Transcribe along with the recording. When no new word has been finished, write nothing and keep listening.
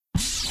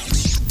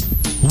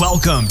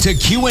Welcome to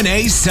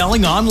Q&A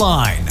Selling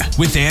Online,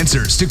 with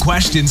answers to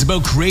questions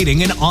about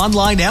creating an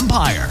online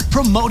empire,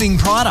 promoting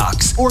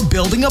products, or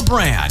building a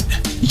brand.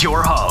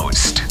 Your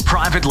host,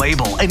 private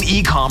label and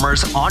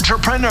e-commerce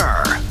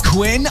entrepreneur,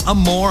 Quinn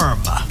Amorm.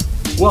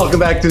 Welcome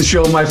back to the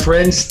show, my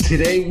friends.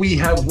 Today we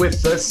have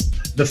with us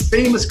the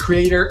famous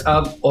creator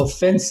of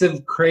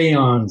Offensive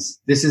Crayons.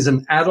 This is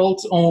an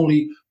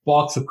adults-only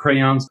box of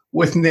crayons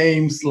with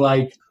names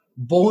like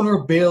Boner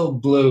Bill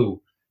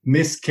Blue,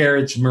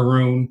 Miscarriage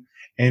Maroon,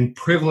 and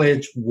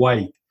Privilege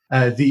White.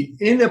 The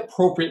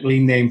inappropriately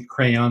named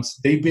crayons,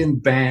 they've been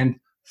banned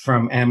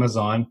from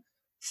Amazon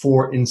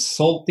for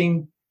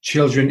insulting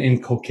children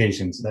in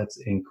Caucasians. That's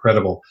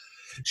incredible.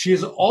 She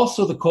is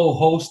also the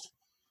co-host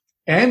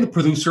and the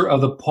producer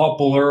of the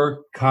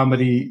popular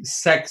comedy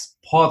Sex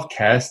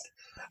Podcast,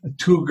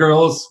 Two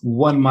Girls,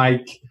 One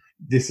Mic.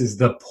 This is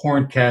the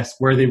Porncast,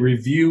 where they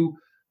review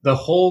the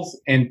holes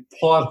and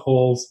plot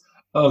holes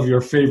of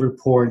your favorite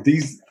porn.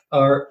 These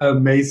are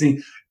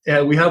amazing.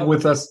 We have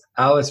with us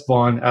Alice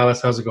Vaughn.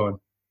 Alice, how's it going?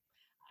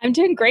 I'm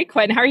doing great,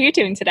 Quinn. How are you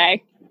doing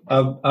today?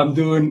 I'm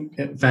doing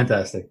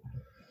fantastic.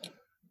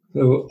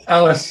 So,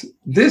 Alice,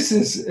 this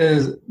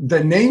is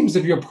the names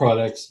of your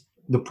products,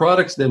 the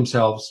products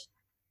themselves.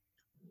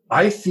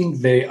 I think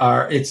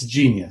it's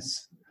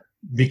genius,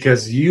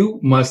 because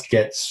you must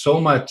get so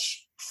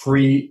much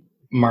free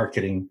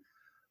marketing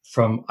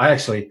from,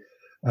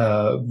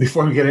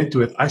 before we get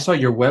into it, I saw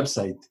your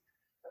website.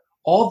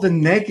 All the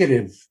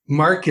negative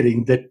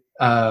marketing that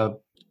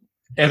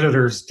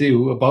editors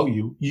do about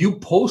you, you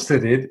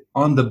posted it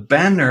on the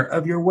banner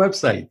of your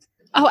website.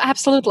 Oh,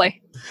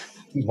 absolutely.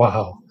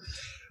 Wow.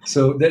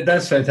 So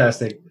that's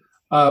fantastic.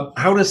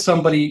 Let's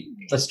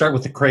start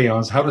with the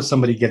crayons. How does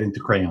somebody get into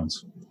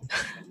crayons?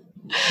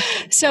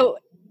 So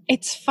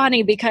it's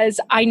funny because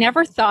I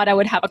never thought I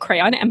would have a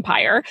crayon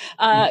empire.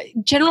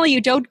 Generally,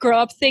 you don't grow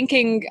up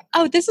thinking,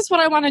 oh, this is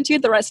what I want to do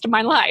the rest of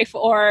my life.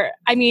 Or,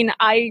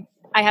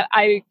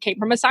 I came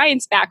from a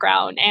science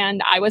background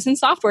and I was in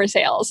software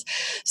sales.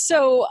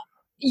 So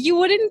you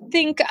wouldn't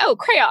think, oh,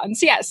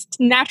 crayons, yes,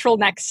 natural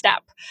next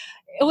step.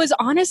 It was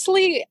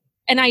honestly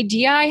an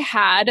idea I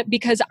had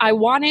because I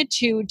wanted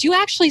to do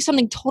actually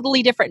something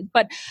totally different.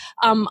 But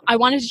I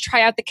wanted to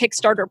try out the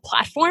Kickstarter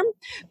platform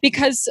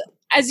because,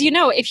 as you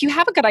know, if you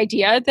have a good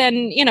idea, then,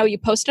 you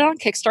post it on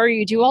Kickstarter,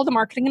 you do all the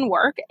marketing and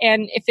work.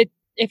 And if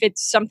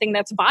it's something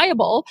that's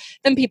viable,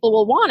 then people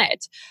will want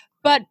it.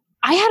 But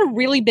I had a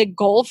really big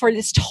goal for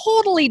this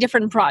totally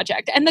different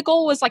project. And the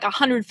goal was like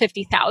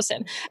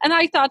 150,000. And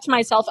I thought to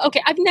myself,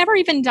 okay, I've never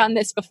even done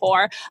this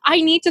before. I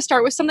need to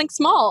start with something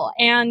small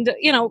and,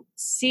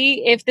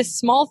 see if this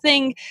small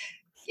thing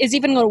is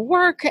even going to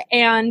work.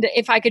 And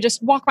if I could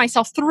just walk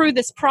myself through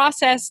this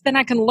process, then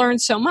I can learn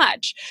so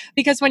much.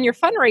 Because when you're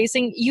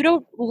fundraising, you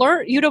don't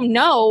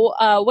know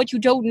what you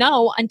don't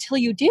know until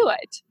you do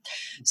it.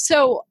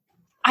 So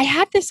I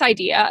had this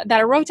idea that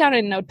I wrote down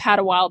in a notepad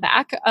a while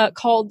back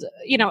called,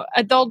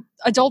 adult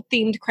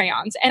themed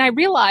crayons. And I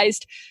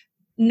realized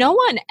no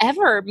one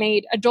ever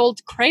made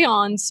adult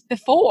crayons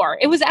before.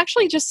 It was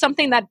actually just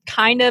something that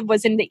kind of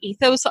was in the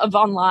ethos of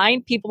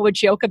online. People would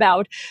joke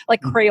about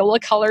like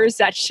Crayola colors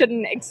that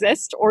shouldn't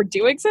exist or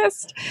do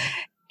exist.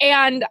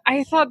 And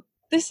I thought,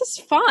 this is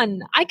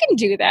fun. I can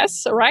do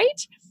this,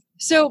 right?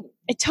 So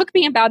it took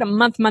me about a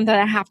month and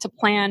a half to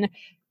plan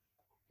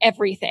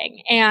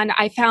everything. And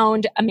I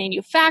found a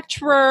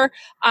manufacturer,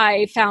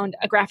 I found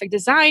a graphic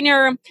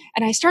designer,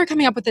 and I started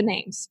coming up with the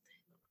names.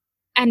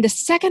 And the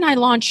second I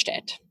launched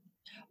it,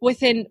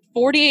 within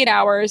 48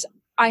 hours,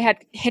 I had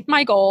hit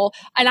my goal,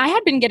 and I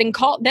had been getting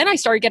calls. Then I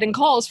started getting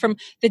calls from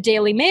the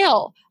Daily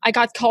Mail. I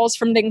got calls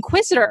from the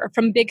Inquisitor,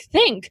 from Big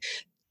Think.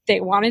 They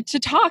wanted to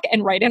talk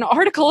and write an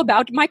article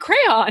about my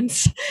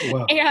crayons.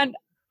 Wow. And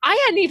I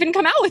hadn't even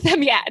come out with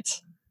them yet.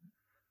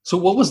 So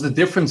what was the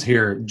difference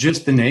here?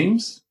 Just the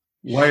names?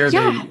 Why are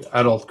they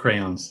adult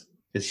crayons?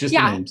 It's just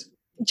the names.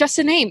 Just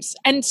the names.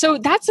 And so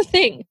that's the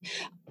thing.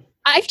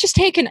 I've just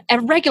taken a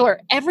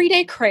regular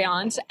everyday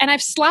crayons and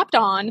I've slapped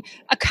on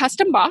a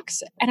custom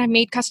box and I've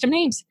made custom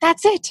names.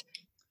 That's it.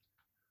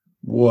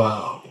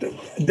 Wow.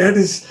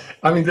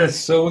 That's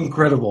so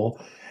incredible.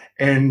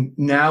 And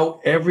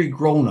now every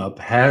grown-up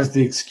has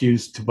the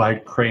excuse to buy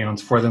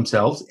crayons for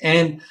themselves.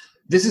 And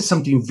this is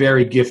something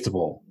very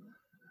giftable,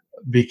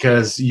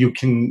 because you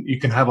can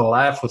have a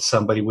laugh with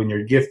somebody when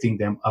you're gifting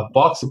them a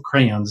box of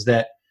crayons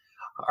that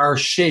are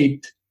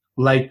shaped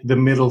like the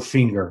middle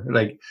finger.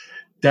 Like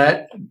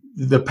that,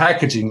 the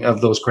packaging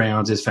of those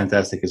crayons is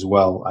fantastic as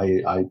well.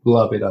 I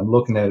love it. I'm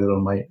looking at it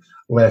on my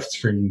left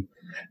screen,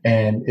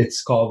 and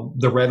it's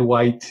called the Red,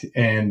 White,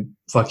 and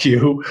Fuck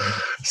You.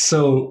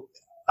 So,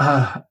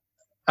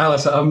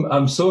 Alice,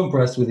 I'm so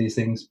impressed with these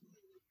things.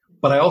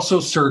 But I also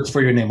searched for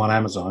your name on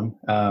Amazon.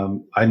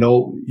 I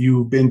know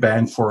you've been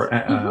banned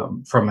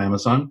from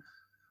Amazon,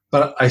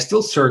 but I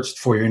still searched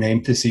for your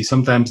name to see.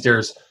 Sometimes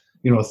there's,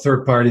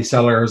 third-party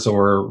sellers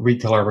or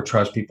retail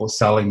arbitrage people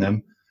selling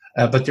them,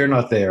 but they're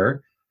not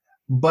there.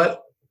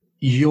 But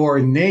your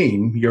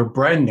name, your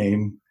brand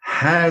name,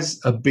 has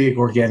a big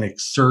organic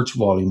search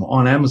volume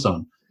on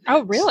Amazon.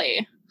 Oh,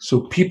 really?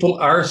 So people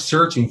are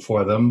searching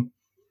for them.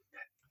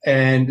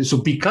 And so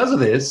because of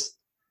this,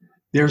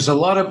 there's a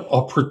lot of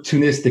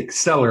opportunistic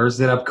sellers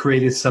that have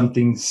created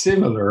something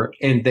similar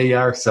and they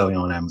are selling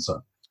on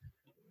Amazon.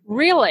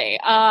 Really?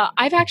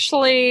 I've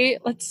actually,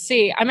 let's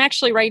see, I'm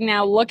actually right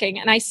now looking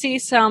and I see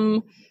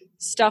some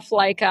stuff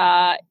like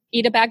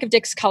Eat a Bag of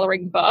Dicks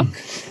coloring book.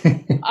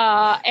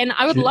 And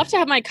I would love to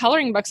have my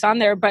coloring books on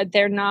there, but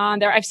they're not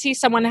there. I've seen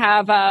someone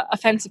have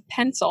offensive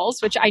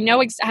pencils, which I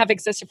know have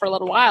existed for a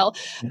little while,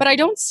 but I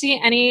don't see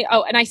any.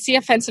 Oh, and I see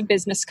offensive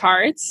business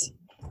cards.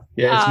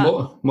 Yeah,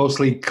 it's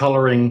mostly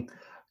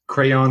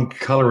crayon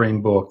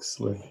coloring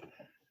books.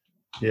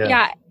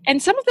 Yeah. And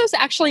some of those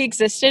actually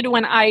existed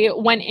when I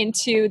went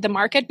into the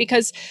market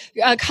because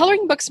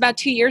coloring books about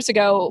 2 years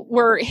ago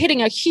were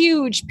hitting a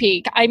huge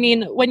peak. I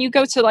mean, when you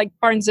go to like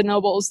Barnes and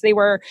Nobles, they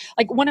were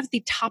like one of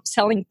the top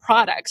selling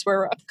products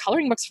were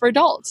coloring books for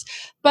adults.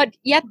 But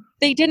yet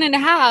they didn't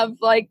have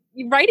like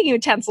writing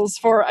utensils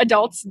for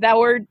adults that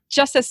were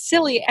just as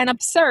silly and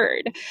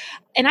absurd.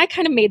 And I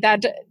kind of made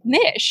that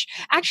niche.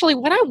 Actually,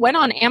 when I went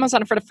on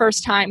Amazon for the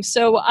first time,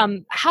 so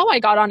how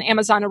I got on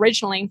Amazon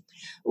originally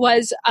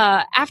was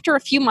after a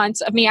few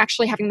months of me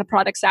actually having the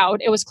products out.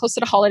 It was close to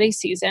the holiday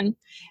season.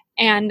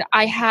 And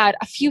I had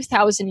a few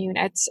thousand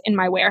units in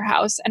my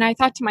warehouse. And I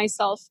thought to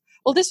myself,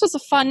 well, this was a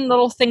fun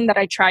little thing that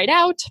I tried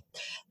out.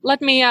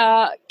 Let me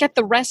get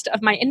the rest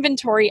of my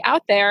inventory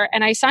out there.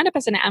 And I signed up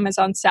as an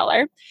Amazon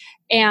seller.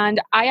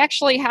 And I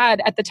actually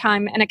had at the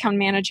time an account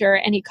manager,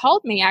 and he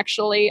called me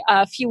actually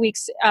a few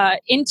weeks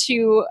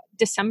into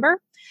December.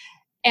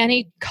 And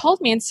he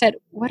called me and said,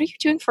 what are you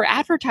doing for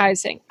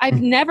advertising?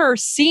 I've never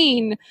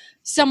seen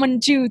someone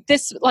do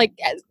this, like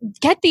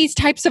get these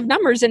types of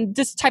numbers and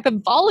this type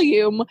of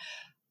volume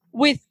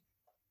with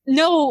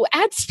no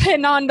ad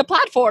spend on the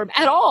platform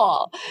at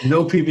all.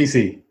 No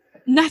PPC.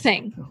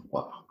 Nothing.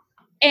 Wow.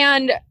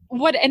 And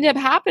what ended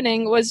up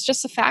happening was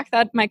just the fact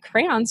that my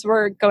crayons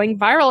were going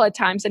viral at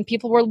times and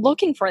people were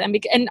looking for them.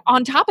 And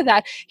on top of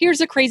that, here's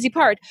the crazy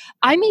part.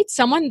 I made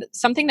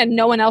something that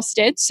no one else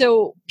did.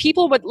 So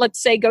people would,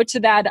 let's say, go to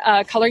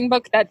that coloring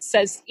book that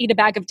says Eat a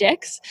Bag of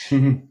Dicks.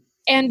 Mm-hmm.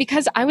 And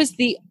because I was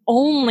the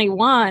only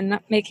one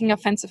making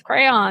offensive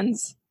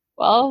crayons,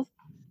 well,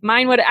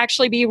 mine would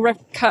actually be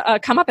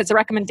come up as a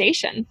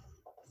recommendation.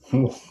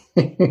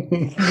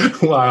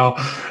 Wow.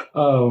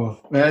 Oh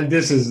man,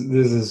 this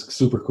is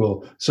super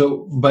cool.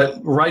 So, but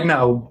right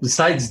now,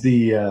 besides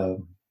the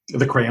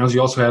crayons,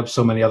 you also have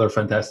so many other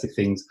fantastic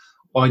things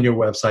on your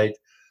website.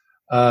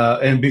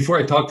 And before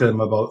I talk to them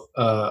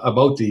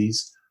about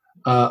these,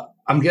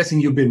 I'm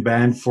guessing you've been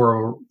banned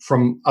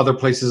from other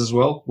places as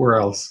well. Where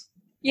else?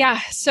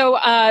 Yeah. So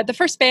the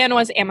first ban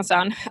was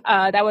Amazon.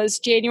 That was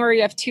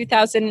January of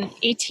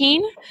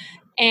 2018.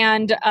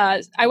 And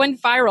I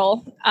went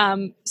viral.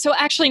 So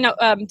actually, no,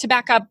 to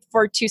back up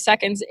for 2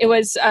 seconds, it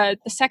was the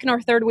second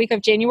or third week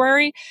of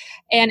January,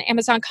 and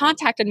Amazon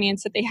contacted me and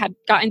said they had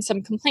gotten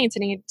some complaints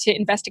and needed to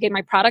investigate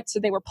my product, so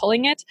they were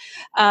pulling it.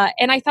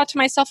 And I thought to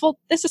myself, well,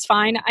 this is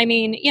fine. I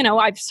mean,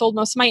 I've sold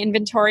most of my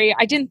inventory.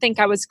 I didn't think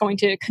I was going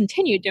to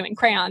continue doing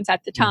crayons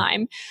at the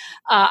time.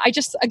 I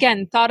just,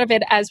 again, thought of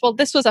it as, well,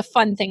 this was a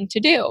fun thing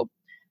to do.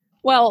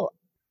 Well,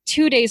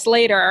 2 days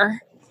later,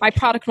 my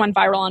product went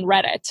viral on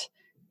Reddit.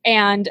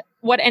 And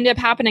what ended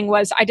up happening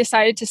was I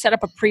decided to set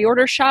up a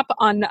pre-order shop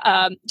on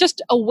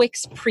just a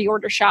Wix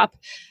pre-order shop.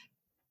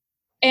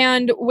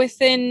 And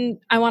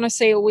within, I want to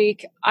say a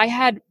week, I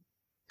had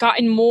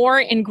gotten more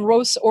in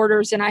gross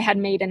orders than I had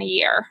made in a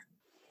year.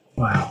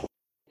 Wow.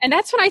 And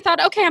that's when I thought,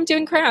 okay, I'm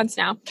doing crayons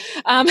now.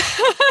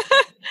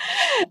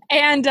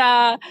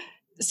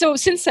 So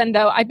since then,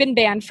 though, I've been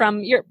banned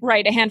from, you're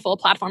right, a handful of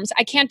platforms.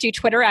 I can't do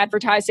Twitter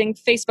advertising,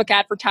 Facebook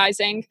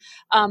advertising.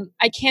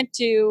 I can't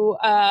do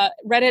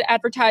Reddit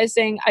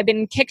advertising. I've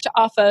been kicked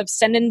off of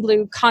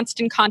Sendinblue.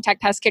 Constant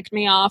Contact has kicked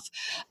me off.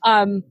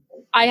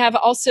 I have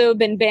also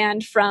been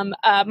banned from,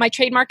 my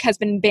trademark has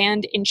been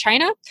banned in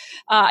China.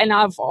 And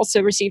I've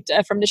also received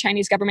from the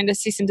Chinese government a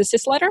cease and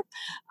desist letter,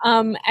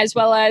 as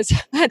well as,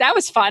 that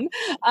was fun.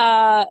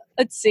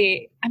 Let's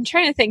see, I'm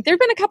trying to think. There have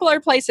been a couple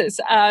other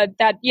places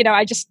that,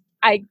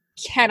 I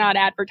cannot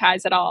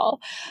advertise at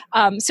all.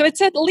 So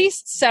it's at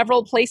least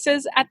several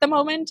places at the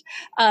moment,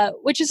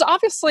 which is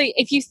obviously,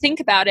 if you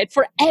think about it,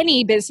 for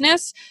any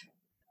business,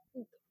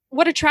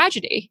 what a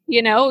tragedy,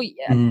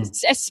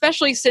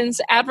 especially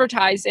since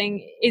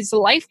advertising is the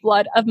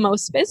lifeblood of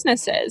most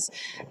businesses.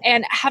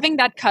 And having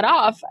that cut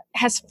off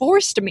has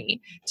forced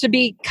me to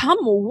become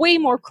way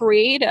more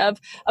creative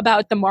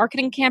about the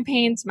marketing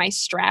campaigns, my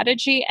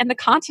strategy, and the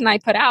content I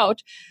put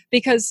out,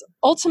 because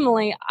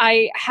ultimately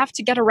I have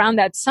to get around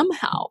that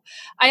somehow.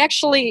 I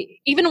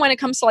actually, even when it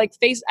comes to like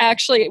we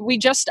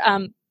just,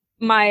 one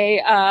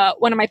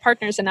of my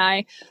partners and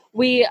I,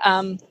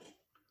 one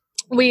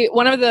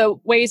of the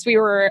ways we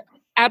were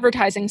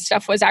advertising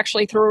stuff was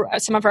actually through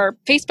some of our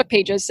Facebook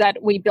pages that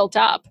we built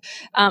up.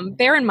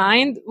 Bear in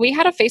mind, we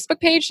had a Facebook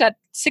page that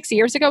 6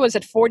 years ago was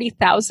at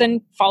 40,000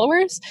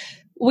 followers.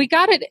 We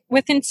got it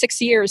within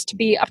 6 years to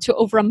be up to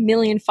over 1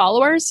 million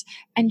followers.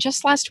 And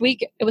just last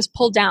week, it was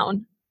pulled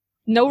down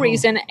No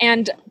reason.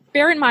 And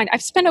bear in mind,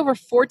 I've spent over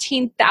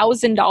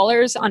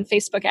 $14,000 on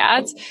Facebook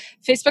ads.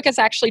 Facebook has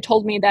actually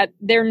told me that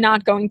they're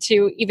not going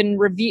to even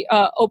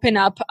open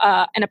up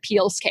an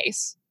appeals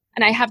case.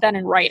 And I have that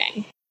in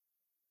writing.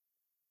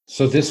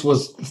 So this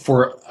was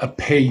for a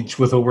page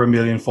with over 1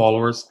 million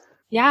followers?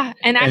 Yeah.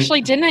 And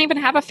actually didn't even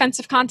have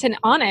offensive content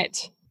on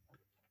it.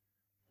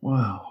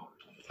 Wow.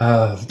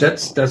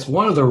 That's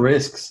one of the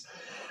risks.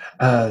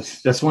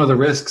 That's one of the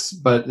risks.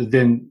 But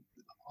then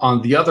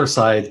on the other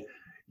side,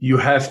 you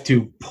have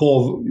to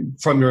pull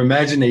from your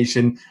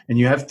imagination, and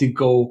you have to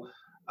go.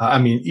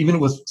 Even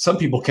with some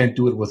people can't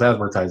do it with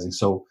advertising.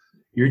 So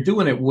you're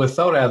doing it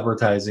without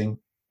advertising,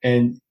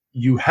 and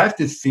you have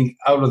to think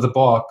out of the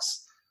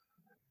box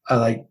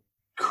like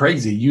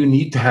crazy. You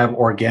need to have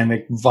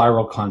organic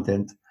viral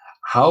content.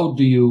 How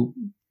do you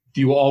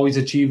always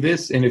achieve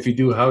this? And if you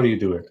do, how do you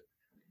do it?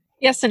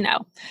 Yes and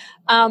no.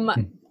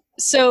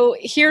 So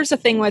here's the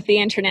thing with the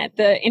internet.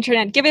 The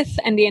internet giveth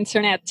and the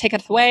internet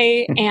taketh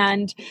away.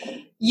 And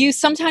you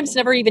sometimes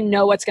never even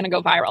know what's going to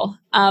go viral.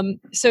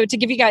 So to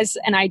give you guys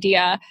an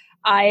idea,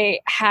 I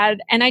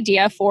had an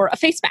idea for a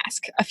face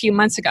mask a few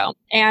months ago,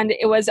 and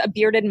it was a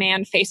bearded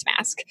man face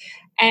mask.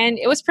 And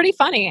it was pretty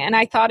funny. And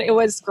I thought it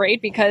was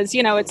great because,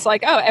 it's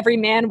like, oh, every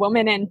man,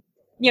 woman, and,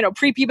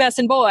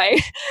 prepubescent boy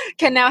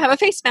can now have a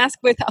face mask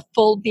with a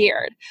full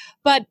beard.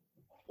 But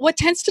what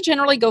tends to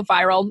generally go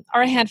viral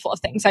are a handful of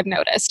things I've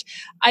noticed.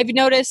 I've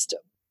noticed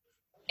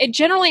it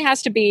generally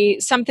has to be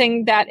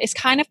something that is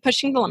kind of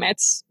pushing the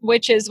limits,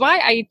 which is why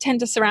I tend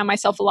to surround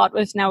myself a lot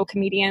with now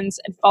comedians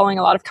and following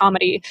a lot of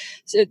comedy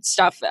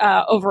stuff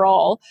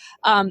overall.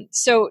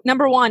 So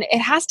number one, it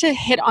has to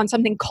hit on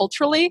something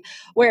culturally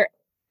where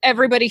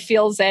everybody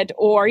feels it,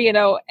 or,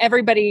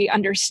 everybody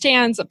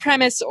understands the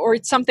premise, or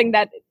it's something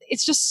that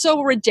it's just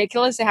so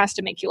ridiculous it has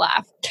to make you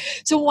laugh.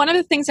 So one of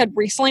the things that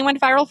recently went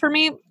viral for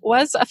me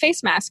was a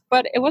face mask,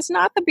 but it was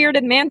not the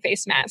bearded man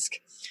face mask.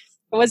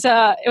 It was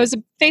a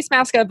face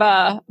mask of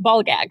a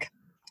ball gag.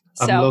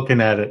 So, I'm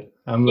looking at it.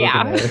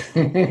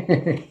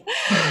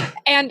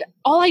 And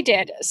all I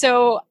did,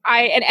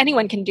 and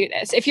anyone can do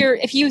this. If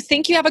you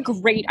think you have a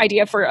great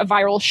idea for a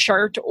viral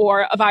shirt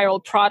or a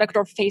viral product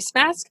or face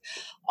mask,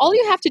 all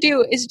you have to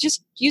do is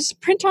just use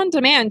print on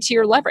demand to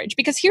your leverage.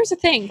 Because here's the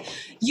thing,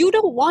 you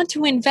don't want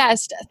to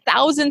invest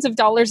thousands of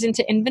dollars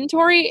into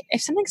inventory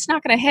if something's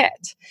not going to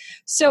hit.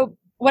 So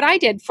what I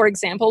did, for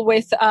example,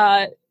 with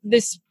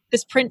this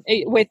print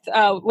with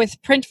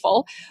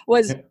Printful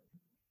was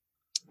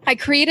I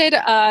created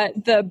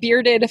the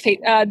bearded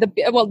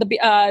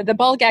the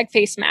ball gag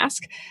face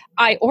mask.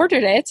 I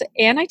ordered it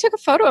and I took a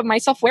photo of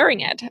myself wearing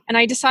it. And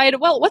I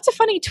decided, well, what's a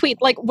funny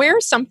tweet? Like,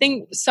 where's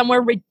something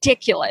somewhere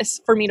ridiculous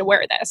for me to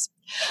wear this?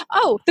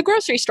 Oh, the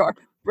grocery store.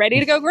 Ready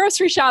to go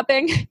grocery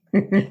shopping.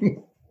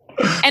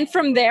 And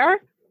from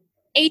there,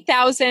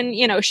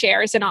 8,000,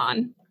 shares and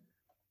on.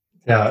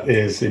 That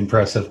is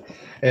impressive.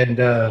 And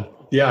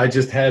I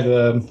just had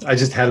a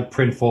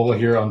Printful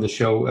here on the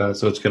show,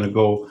 so it's going to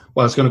go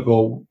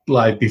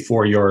live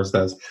before yours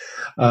does.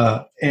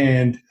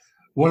 And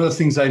one of the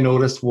things I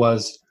noticed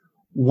was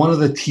one of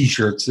the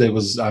T-shirts that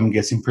was, I'm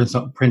guessing,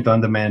 print on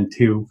demand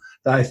too,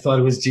 that I thought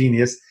it was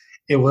genius.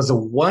 It was a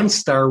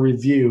 1-star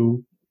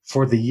review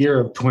for the year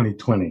of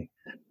 2020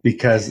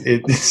 because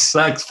it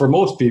sucks for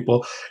most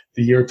people.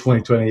 The year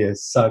 2020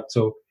 has sucked.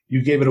 So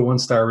you gave it a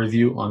 1-star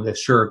review on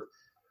this shirt,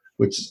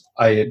 which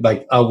I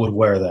would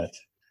wear that.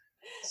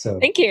 So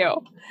thank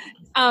you.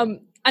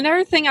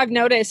 Another thing I've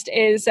noticed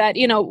is that,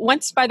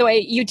 once, by the way,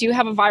 you do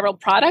have a viral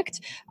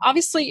product,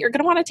 obviously you're going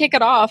to want to take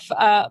it off,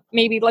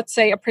 maybe let's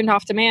say a print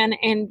off demand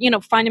and,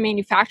 find a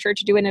manufacturer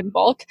to do it in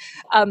bulk.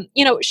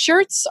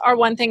 Shirts are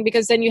one thing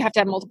because then you have to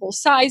have multiple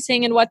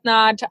sizing and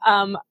whatnot.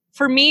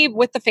 For me,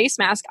 with the face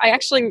mask, I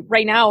actually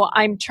right now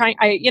I'm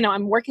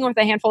working with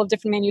a handful of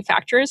different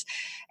manufacturers.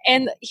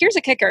 And here's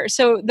a kicker.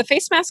 So the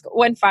face mask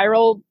went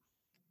viral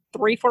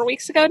 3-4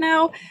 weeks ago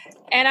now.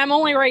 And I'm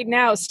only right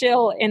now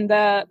still in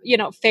the,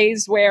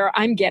 phase where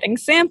I'm getting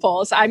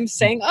samples. I'm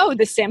saying, oh,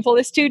 this sample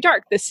is too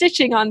dark. The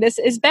stitching on this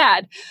is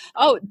bad.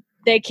 Oh,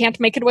 they can't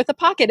make it with a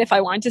pocket if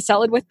I want to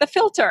sell it with the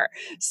filter.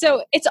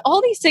 So it's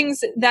all these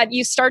things that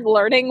you start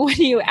learning when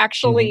you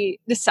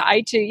actually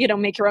decide to,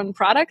 make your own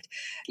product.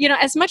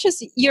 As much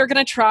as you're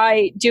going to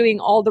try doing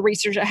all the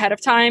research ahead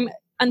of time,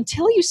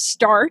 until you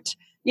start,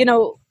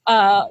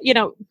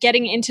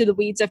 getting into the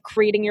weeds of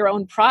creating your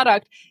own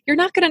product, you're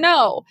not going to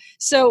know.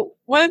 So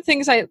one of the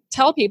things I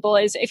tell people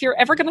is if you're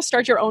ever going to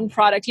start your own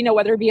product,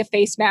 whether it be a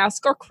face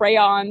mask or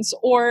crayons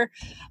or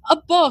a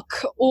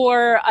book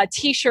or a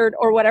t-shirt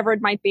or whatever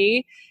it might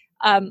be,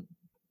 I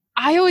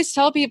always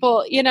tell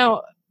people,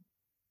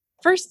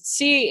 first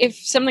see if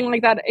something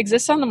like that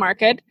exists on the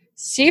market,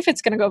 see if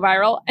it's going to go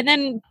viral, and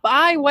then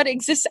buy what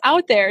exists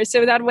out there.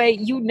 So that way,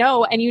 and you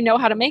know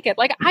how to make it.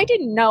 Like I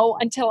didn't know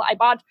until I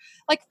bought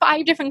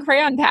 5 different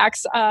crayon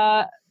packs,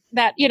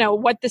 that,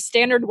 what the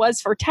standard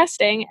was for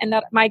testing and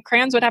that my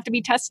crayons would have to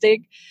be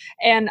tested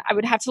and I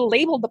would have to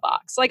label the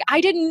box. Like I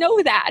didn't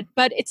know that,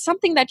 but it's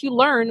something that you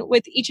learn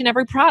with each and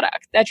every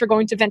product that you're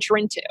going to venture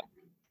into.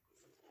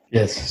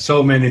 Yes,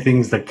 so many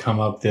things that come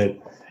up that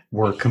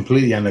were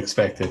completely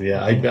unexpected.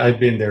 Yeah, I've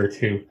been there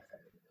too.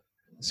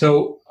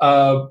 So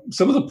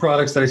some of the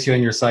products that I see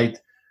on your site,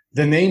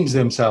 the names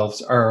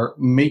themselves are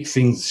make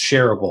things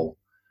shareable.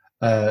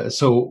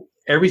 So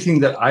everything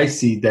that I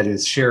see that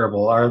is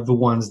shareable are the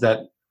ones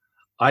that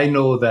I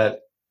know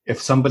that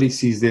if somebody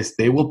sees this,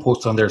 they will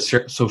post on their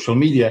social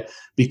media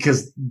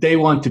because they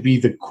want to be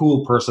the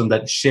cool person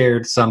that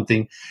shared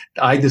something.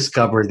 I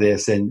discovered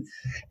this, and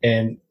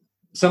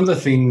some of the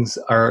things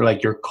are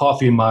like your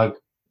coffee mug,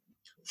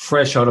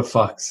 fresh out of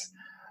Fox.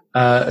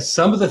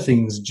 Some of the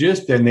things,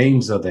 just the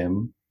names of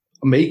them,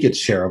 make it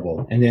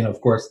shareable. And then,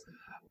 of course,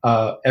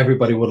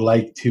 everybody would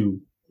like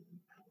to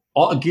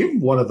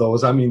give one of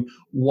those. I mean,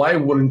 why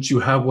wouldn't you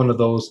have one of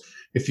those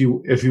if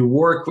you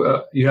work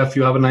if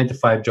you have a 9 to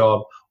 5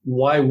 job?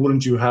 Why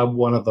wouldn't you have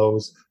one of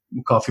those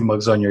coffee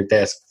mugs on your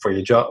desk for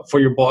your job for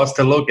your boss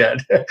to look at?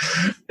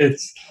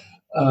 It's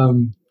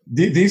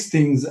these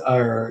things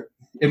are.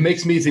 It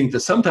makes me think that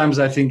sometimes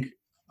I think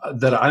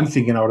that I'm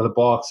thinking out of the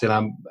box and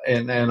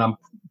I'm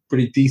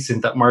pretty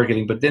decent at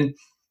marketing, but then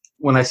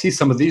when I see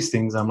some of these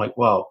things, I'm like,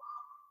 wow,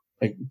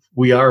 like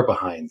we are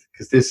behind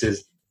because this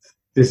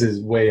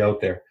is way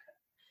out there.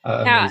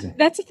 Yeah, Amazing.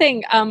 that's the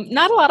thing.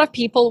 Not a lot of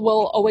people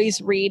will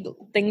always read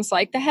things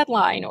like the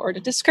headline or the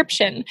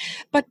description,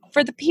 but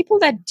for the people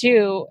that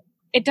do,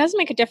 it does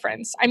make a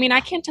difference. I mean,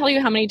 I can't tell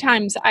you how many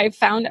times I've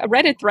found a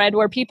Reddit thread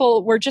where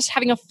people were just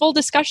having a full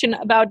discussion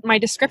about my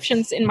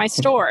descriptions in my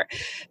store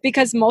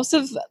because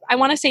I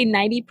want to say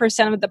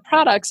 90% of the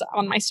products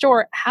on my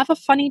store have a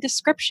funny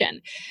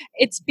description.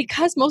 It's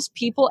because most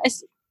people,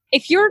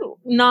 if you're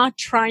not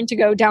trying to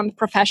go down the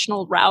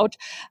professional route,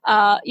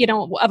 of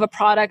a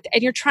product,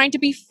 and you're trying to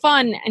be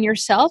fun and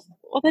yourself,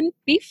 well, then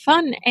be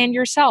fun and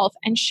yourself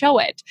and show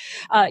it.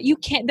 You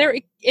can't. There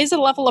is a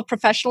level of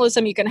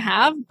professionalism you can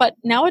have, but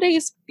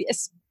nowadays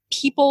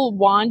people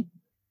want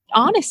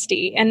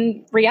honesty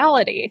and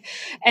reality,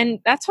 and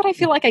that's what I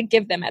feel like I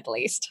give them at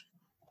least.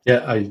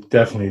 Yeah, I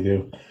definitely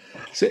do.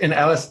 So, and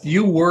Alice,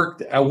 you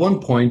worked at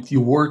one point.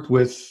 You worked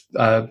with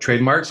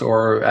trademarks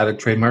or at a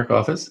trademark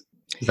office.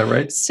 Is that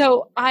right?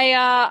 So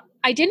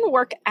I didn't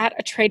work at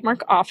a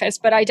trademark office,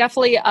 but I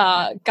definitely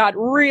got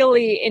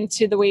really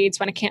into the weeds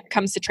when it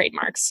comes to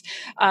trademarks.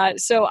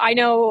 So I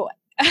know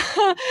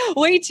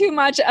way too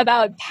much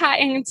about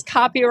patents,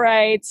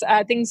 copyrights,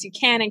 things you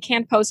can and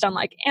can't post on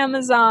like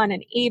Amazon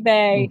and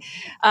eBay.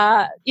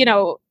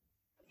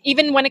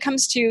 Even when it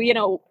comes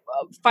to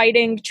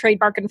fighting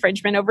trademark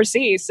infringement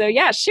overseas. So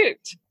yeah,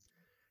 shoot.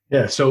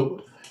 Yeah.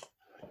 So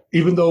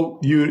even though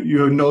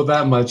you know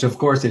that much, of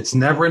course, it's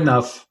never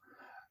enough.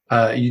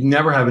 You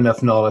never have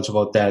enough knowledge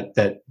about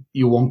that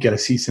you won't get a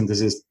cease and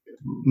desist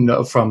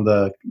from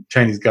the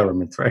Chinese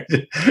government, right?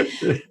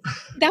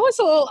 That was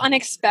a little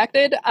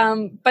unexpected,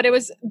 but it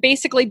was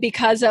basically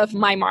because of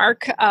my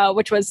mark,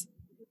 which was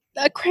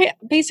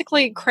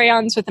basically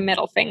crayons with a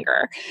middle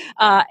finger,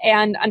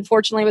 and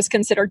unfortunately was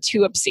considered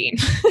too obscene.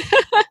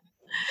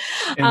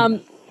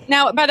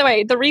 Now, by the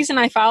way, the reason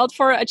I filed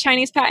for a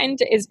Chinese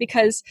patent is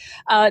because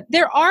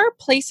there are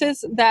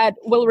places that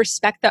will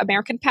respect the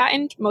American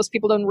patent. Most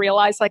people don't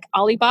realize, like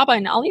Alibaba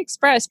and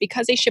AliExpress,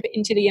 because they ship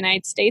into the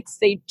United States,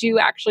 they do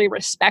actually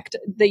respect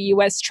the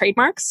U.S.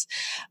 trademarks.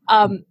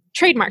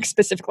 Trademarks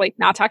specifically,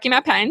 not talking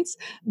about patents,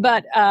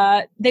 but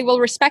they will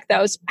respect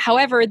those.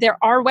 However, there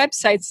are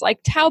websites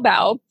like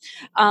Taobao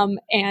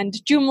and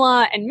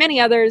Joomla and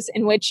many others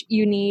in which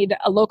you need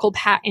a local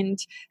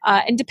patent.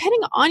 And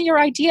depending on your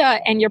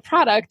idea and your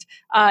product,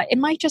 it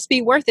might just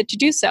be worth it to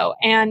do so.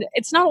 And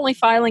it's not only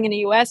filing in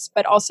the US,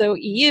 but also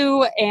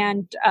EU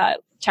and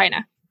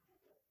China.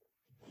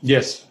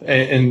 Yes.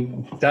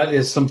 And that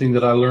is something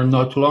that I learned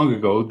not too long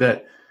ago,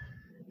 that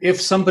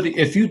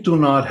if you do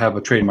not have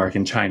a trademark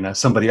in China,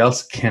 somebody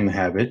else can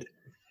have it.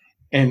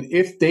 And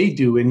if they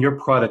do and your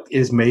product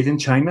is made in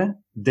China,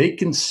 they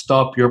can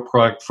stop your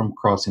product from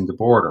crossing the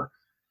border.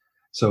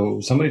 So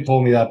somebody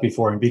told me that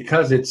before, and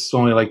because it's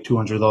only like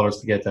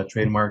 $200 to get that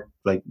trademark,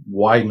 like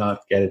why not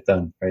get it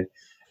done, right?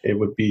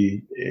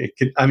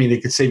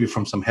 It could save you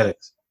from some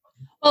headaches.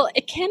 Well,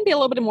 it can be a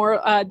little bit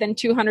more than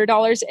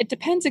 $200. It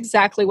depends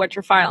exactly what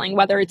you're filing,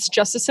 whether it's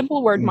just a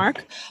simple word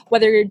mark,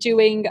 whether you're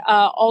doing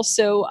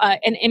also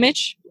an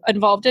image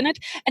involved in it,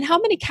 and how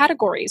many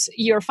categories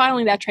you're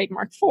filing that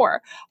trademark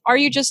for. Are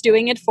you just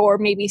doing it for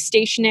maybe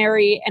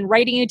stationery and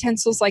writing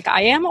utensils like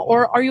I am,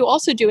 or are you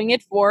also doing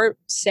it for,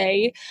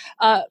 say,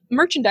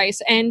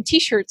 merchandise and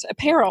t-shirts,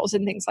 apparels,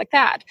 and things like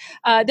that?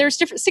 There's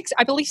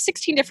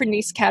 16 different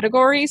niche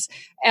categories,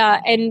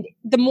 and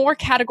the more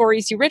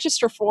categories you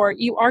register for,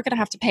 you are going to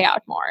have to pay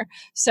out more.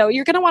 So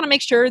you're going to want to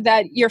make sure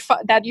that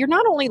you're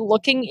not only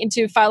looking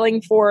into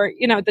filing for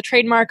the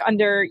trademark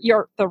under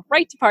the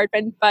right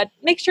department, but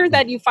make sure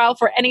that you file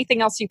for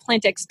anything else you plan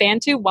to expand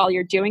to while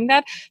you're doing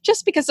that,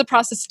 just because the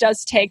process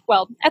does take,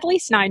 well, at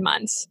least 9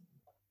 months.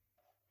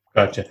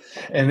 Gotcha.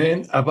 And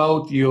then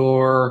about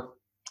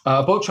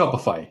about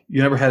Shopify,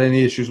 you never had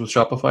any issues with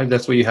Shopify?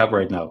 That's what you have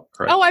right now,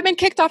 correct? Oh, I've been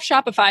kicked off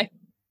Shopify.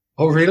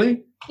 Oh,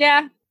 really?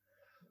 Yeah.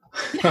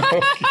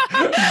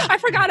 I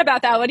forgot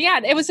about that one. Yeah,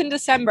 it was in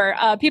December.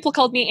 People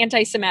called me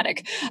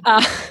anti-Semitic.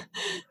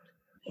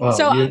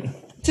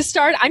 To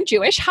start, I'm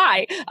Jewish.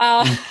 Hi.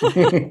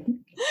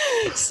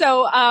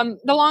 So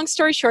the long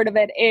story short of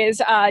it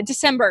is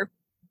December,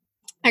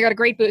 I got a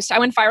great boost. I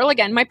went viral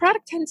again. My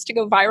product tends to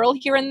go viral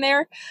here and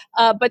there,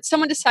 but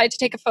someone decided to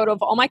take a photo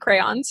of all my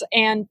crayons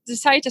and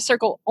decided to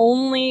circle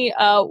only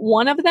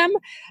one of them,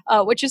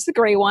 which is the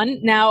gray one.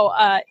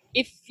 Now,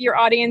 if your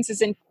audience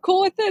isn't cool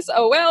with this,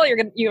 oh well,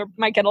 you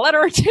might get a letter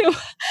or two.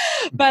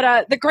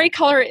 But the gray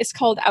color is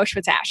called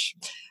Auschwitz Ash.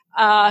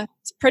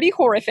 It's pretty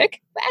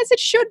horrific, as it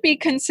should be,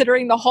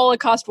 considering the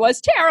Holocaust was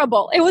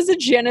terrible. It was a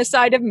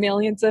genocide of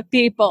millions of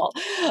people.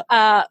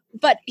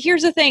 But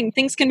here's the thing.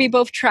 Things can be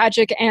both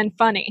tragic and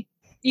funny.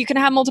 You can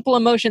have multiple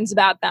emotions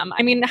about them.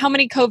 I mean, how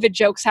many COVID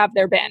jokes have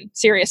there been?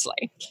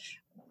 Seriously.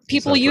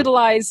 People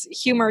utilize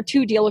humor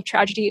to deal with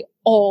tragedy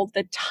all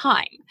the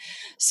time.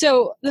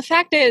 So the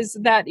fact is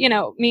that,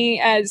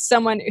 me as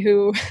someone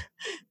who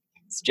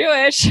is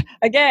Jewish,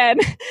 again,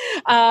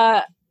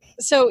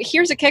 so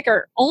here's a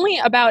kicker.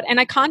 And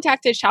I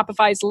contacted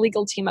Shopify's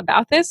legal team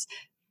about this.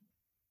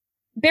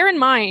 Bear in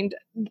mind,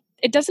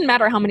 it doesn't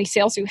matter how many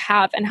sales you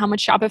have and how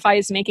much Shopify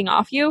is making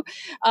off you.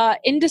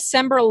 In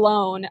December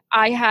alone,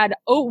 I had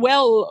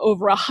well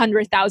over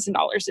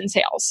 $100,000 in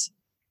sales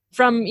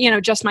from,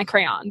 just my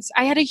crayons.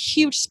 I had a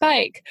huge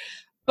spike.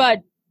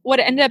 But what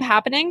ended up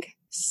happening,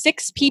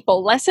 6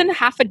 people, less than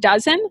half a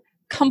dozen,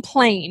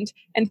 complained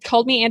and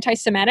called me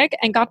anti-Semitic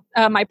and got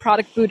my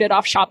product booted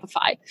off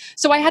Shopify.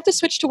 So I had to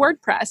switch to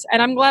WordPress,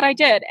 and I'm glad I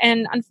did.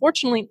 And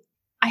unfortunately,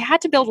 I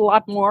had to build a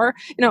lot more,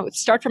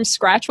 start from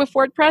scratch with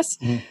WordPress.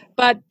 Mm-hmm.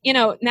 But,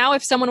 now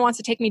if someone wants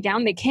to take me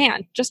down, they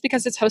can, just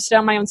because it's hosted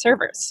on my own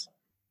servers.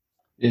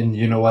 And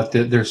you know what?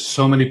 There's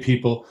so many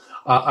people.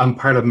 I'm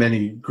part of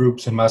many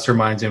groups and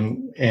masterminds,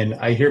 and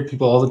I hear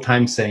people all the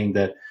time saying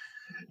that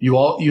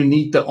you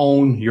need to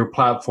own your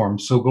platform,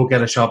 so go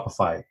get a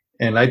Shopify.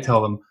 And I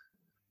tell them,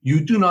 you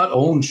do not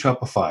own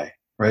Shopify,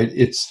 right?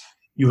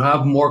 You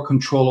have more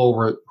control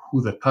over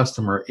who the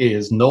customer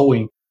is,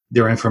 knowing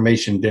their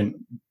information than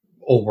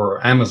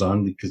over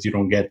Amazon, because you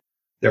don't get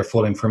their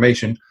full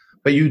information.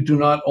 But you do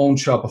not own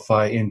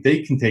Shopify, and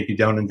they can take you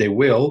down, and they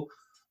will.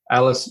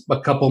 Alice, a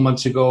couple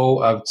months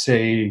ago, I would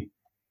say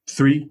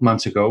 3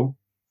 months ago,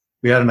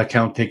 we had an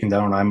account taken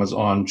down on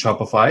Amazon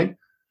Shopify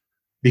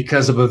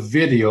because of a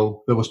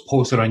video that was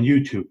posted on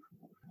YouTube.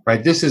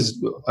 Right, this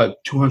is a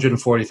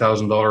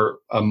 $240,000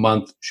 a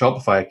month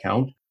Shopify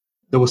account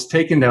that was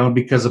taken down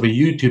because of a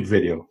YouTube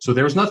video. So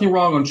there's nothing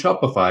wrong on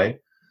Shopify,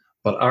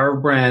 but our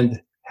brand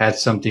had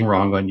something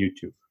wrong on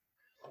YouTube.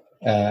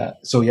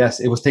 So yes,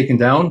 it was taken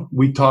down.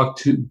 We talked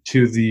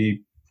to the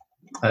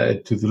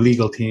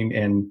legal team,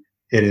 and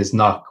it is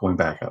not going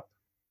back up.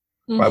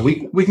 Mm-hmm.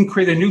 Right, we can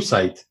create a new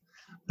site,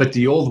 but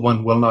the old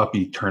one will not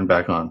be turned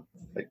back on.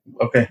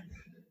 Okay.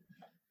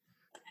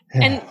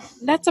 And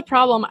that's a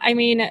problem. I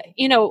mean,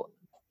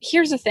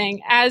 here's the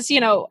thing. As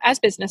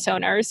business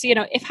owners,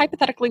 if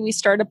hypothetically we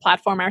start a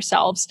platform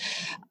ourselves,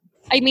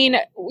 I mean,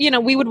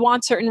 we would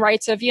want certain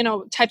rights of,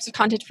 types of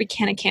content we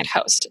can and can't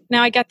host.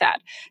 Now, I get that.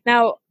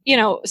 Now,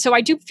 so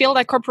I do feel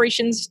that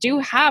corporations do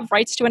have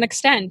rights to an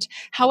extent.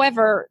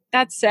 However,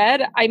 that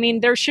said, I mean,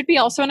 there should be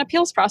also an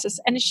appeals process,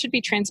 and it should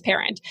be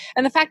transparent.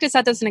 And the fact is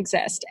that doesn't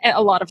exist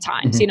a lot of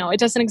times. Mm-hmm. It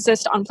doesn't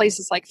exist on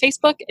places like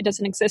Facebook. It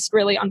doesn't exist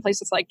really on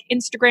places like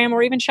Instagram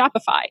or even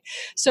Shopify.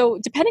 So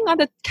depending on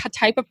the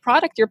type of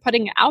product you're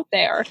putting out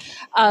there,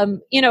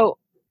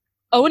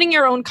 owning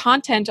your own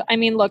content, I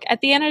mean, look,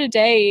 at the end of the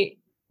day,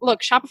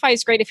 Shopify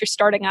is great if you're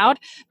starting out,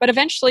 but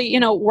eventually,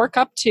 work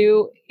up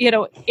to,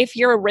 if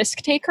you're a risk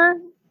taker,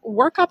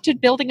 work up to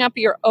building up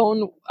your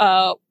own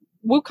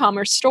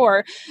WooCommerce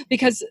store,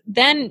 because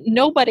then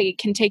nobody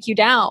can take you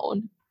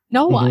down.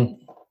 No one.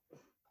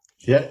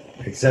 Yeah,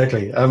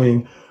 exactly. I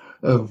mean,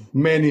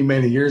 many,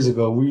 many years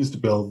ago, we used to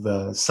build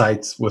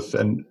sites with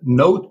a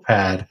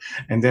notepad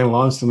and then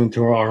launch them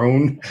into our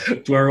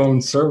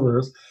own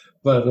servers.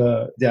 But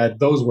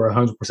those were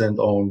 100%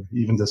 owned.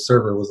 Even the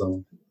server was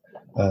owned.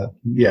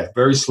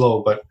 Very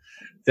slow, but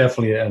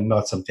definitely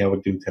not something I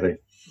would do today.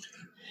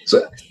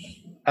 So,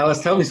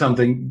 Alice, tell me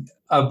something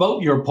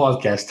about your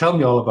podcast. Tell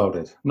me all about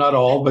it. Not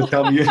all, but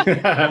tell me.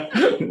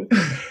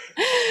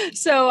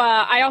 So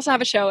I also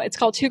have a show. It's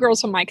called Two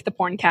Girls One Mic, the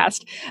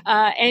Porncast.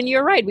 And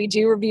you're right. We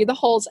do review the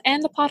holes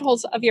and the plot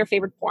holes of your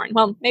favorite porn.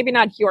 Well, maybe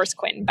not yours,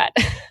 Quinn, but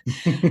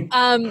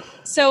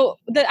so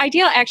the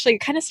idea actually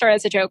kind of started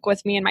as a joke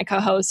with me and my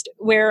co-host,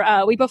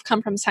 where we both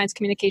come from science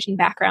communication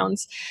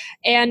backgrounds.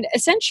 And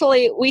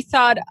essentially we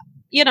thought,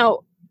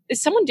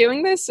 is someone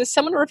doing this? Is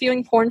someone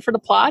reviewing porn for the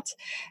plot?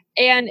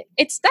 And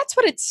that's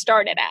what it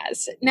started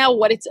as. Now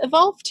what it's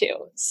evolved to.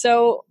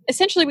 So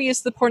essentially we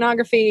use the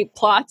pornography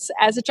plots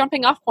as a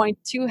jumping off point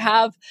to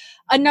have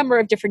a number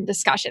of different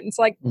discussions.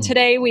 Like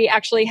today we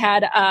actually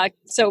had,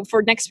 so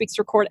for next week's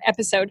record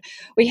episode,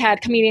 we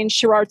had comedian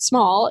Sherrard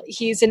Small.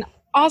 He's an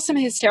awesome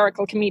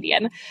hysterical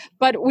comedian.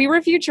 But we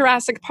reviewed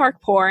Jurassic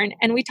Park porn,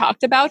 and we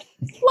talked about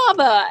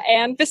lava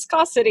and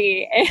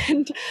viscosity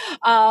and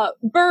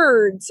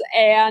birds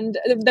and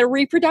their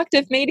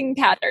reproductive mating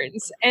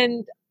patterns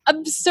and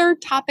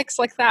absurd topics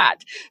like that.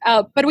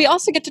 But we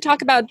also get to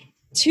talk about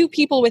two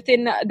people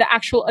within the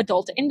actual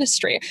adult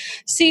industry.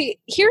 See,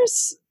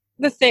 here's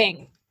the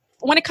thing.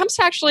 When it comes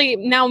to actually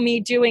now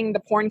me doing the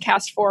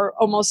Porncast for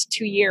almost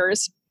 2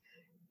 years,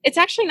 it's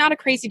actually not a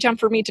crazy jump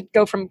for me to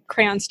go from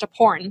crayons to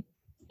porn.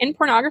 In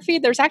pornography,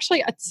 there's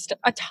actually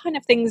a ton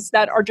of things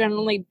that are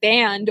generally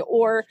banned,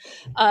 or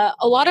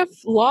a lot of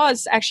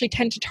laws actually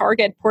tend to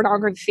target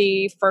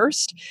pornography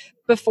first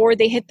before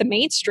they hit the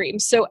mainstream.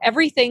 So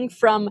everything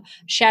from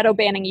shadow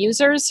banning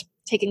users,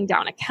 taking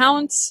down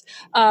accounts,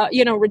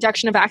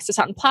 reduction of access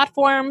on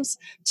platforms,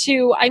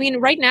 to, I mean,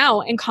 right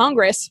now in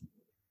Congress,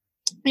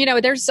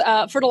 there's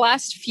for the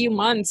last few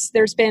months,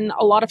 there's been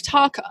a lot of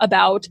talk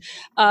about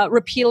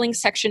repealing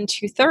Section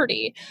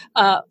 230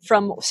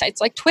 from sites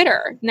like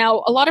Twitter.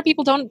 Now, a lot of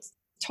people don't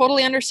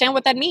totally understand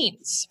what that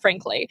means,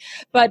 frankly.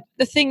 But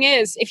the thing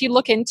is, if you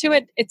look into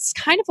it, it's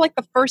kind of like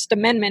the First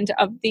Amendment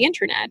of the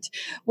internet,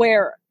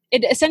 where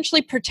it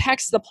essentially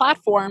protects the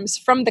platforms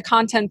from the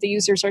content the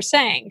users are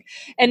saying.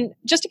 And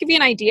just to give you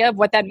an idea of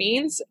what that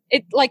means,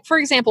 for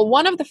example,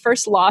 one of the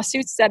first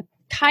lawsuits that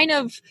kind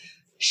of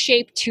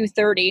shaped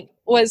 230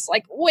 was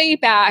like way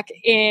back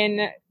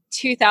in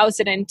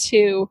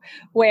 2002,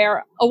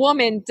 where a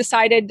Florida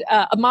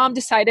mom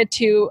decided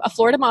to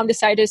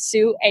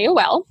sue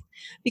AOL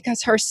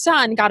because her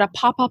son got a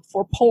pop-up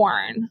for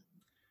porn.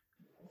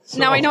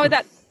 Now I know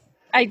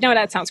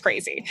that sounds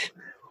crazy.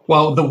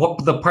 Well,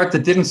 the part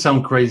that didn't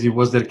sound crazy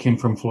was that it came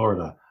from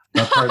Florida.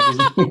 That part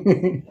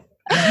isn't.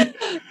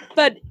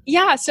 But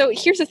yeah, so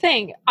here's the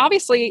thing.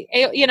 Obviously,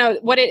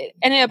 what it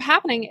ended up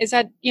happening is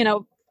that,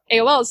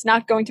 AOL is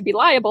not going to be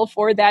liable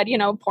for that,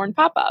 porn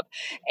pop-up.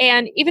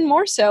 And even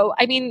more so,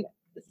 I mean,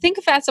 think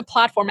of it as a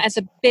platform, as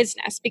a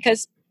business,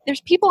 because there's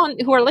people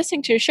who are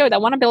listening to a show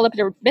that want to build up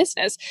their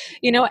business,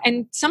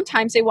 and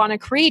sometimes they want to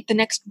create the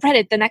next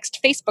Reddit, the next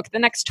Facebook, the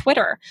next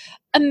Twitter.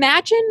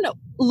 Imagine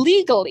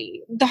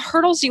legally the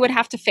hurdles you would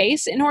have to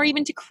face in order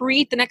even to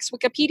create the next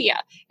Wikipedia.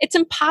 It's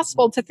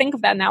impossible to think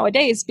of that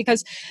nowadays,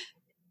 because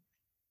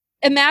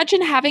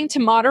imagine having to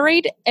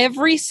moderate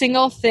every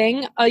single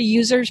thing a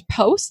user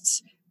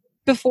posts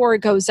before it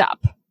goes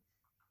up.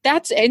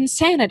 That's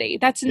insanity.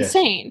 That's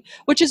insane, yes.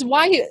 Which is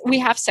why we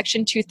have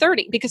Section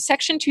 230, because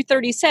Section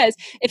 230 says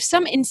if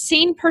some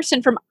insane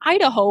person from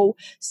Idaho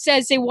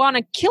says they want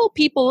to kill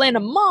people in a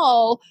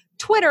mall,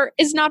 Twitter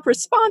is not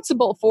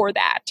responsible for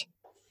that.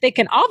 They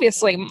can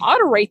obviously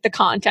moderate the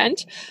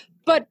content,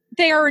 but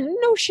they are in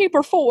no shape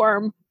or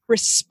form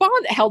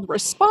held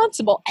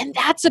responsible, and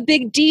that's a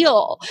big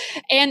deal.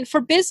 And for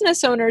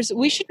business owners,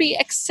 we should be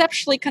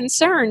exceptionally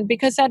concerned,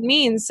 because that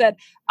means that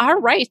our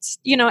rights,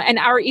 and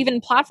our even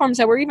platforms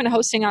that we're even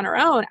hosting on our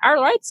own,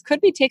 our rights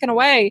could be taken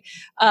away,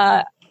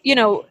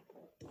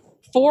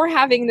 for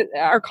having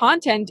our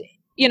content,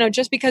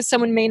 just because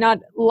someone may not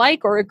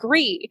like or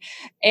agree.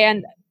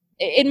 And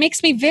it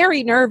makes me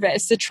very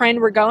nervous, the trend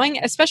we're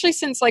going, especially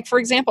since, for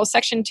example,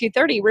 Section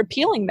 230,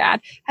 repealing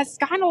that, has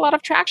gotten a lot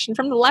of traction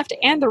from the left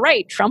and the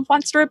right. Trump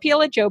wants to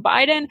repeal it, Joe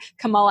Biden,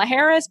 Kamala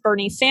Harris,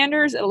 Bernie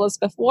Sanders,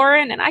 Elizabeth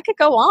Warren, and I could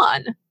go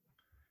on.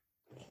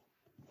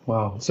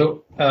 Wow.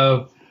 So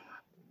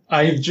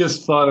I've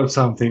just thought of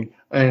something,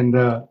 and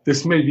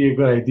this may be a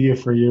good idea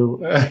for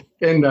you.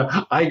 And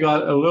I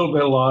got a little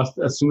bit lost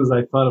as soon as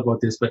I thought about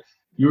this, but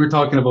you were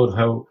talking about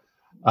how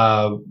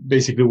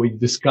basically we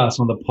discuss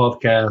on the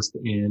podcast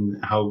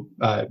and how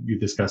you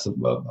discuss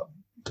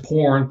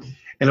porn.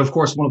 And of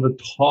course, one of the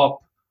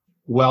top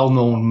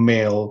well-known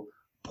male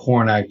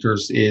porn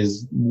actors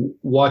is,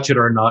 watch it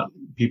or not,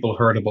 people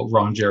heard about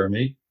Ron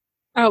Jeremy.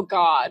 Oh,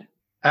 God.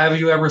 Have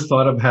you ever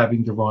thought of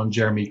having the Ron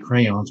Jeremy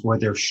crayons where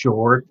they're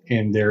short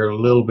and they're a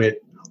little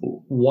bit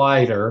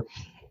wider?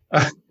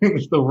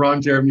 The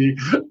Ron Jeremy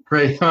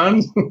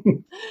crayons?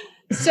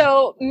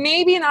 So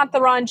maybe not the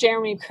Ron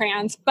Jeremy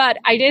crayons, but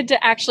I did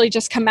actually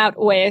just come out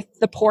with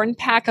the porn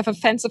pack of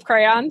offensive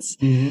crayons.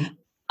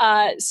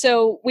 Mm-hmm.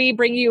 So we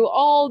bring you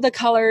all the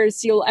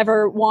colors you'll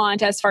ever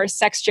want as far as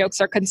sex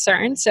jokes are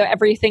concerned. So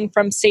everything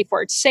from safe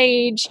word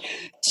sage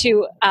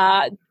to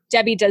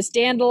Debbie does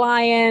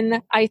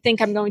dandelion. I think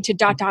I'm going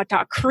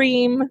to ...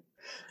 cream.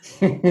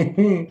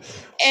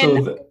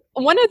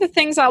 One of the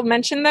things I'll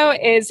mention, though,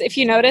 is if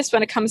you notice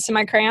when it comes to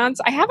my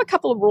crayons, I have a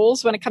couple of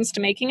rules when it comes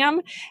to making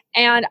them.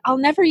 And I'll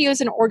never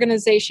use an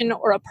organization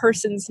or a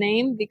person's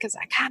name, because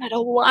I kind of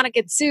don't want to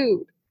get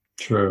sued.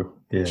 True.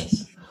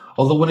 Yes.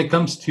 Although when it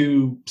comes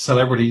to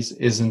celebrities,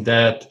 isn't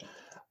that,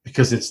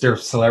 because it's their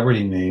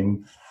celebrity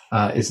name,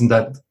 isn't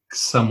that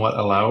somewhat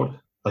allowed?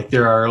 Like,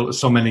 there are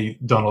so many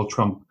Donald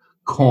Trump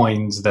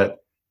coins that...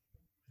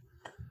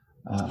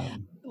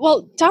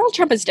 Well, Donald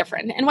Trump is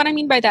different. And what I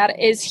mean by that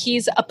is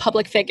he's a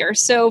public figure.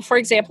 So, for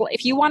example,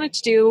 if you wanted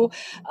to do,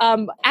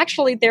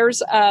 actually,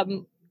 there's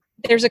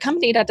there's a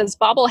company that does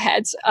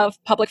bobbleheads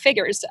of public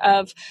figures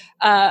of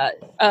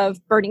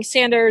Bernie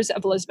Sanders,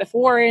 of Elizabeth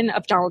Warren,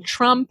 of Donald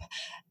Trump.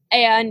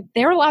 And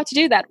they're allowed to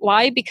do that.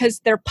 Why? Because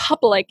they're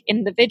public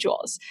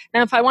individuals.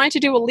 Now, if I wanted to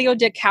do a Leo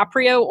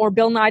DiCaprio or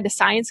Bill Nye the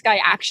Science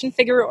Guy action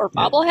figure or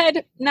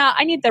bobblehead,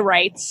 I need the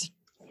rights.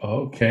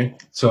 Okay.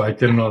 So I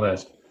didn't know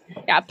that.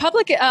 Yeah,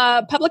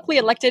 publicly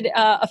elected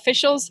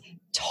officials,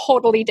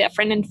 totally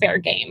different and fair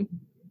game.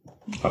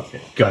 Okay,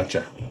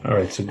 gotcha. All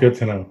right, so good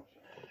to know.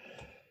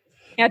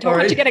 Yeah, don't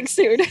want you getting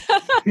sued.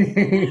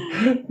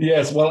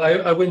 Yes, well,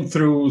 I went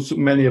through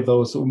many of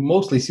those,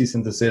 mostly cease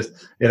and desist.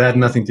 It had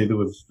nothing to do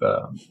with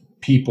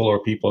people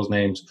or people's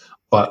names,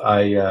 but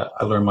I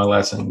learned my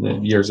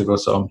lesson years ago,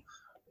 so I'm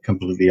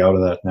completely out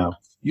of that now.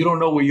 You don't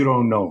know what you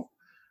don't know,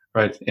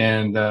 right?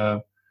 And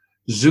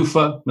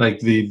Zuffa, like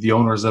the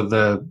owners of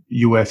the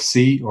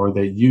UFC, or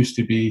they used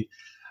to be,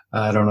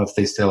 I don't know if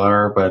they still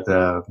are, but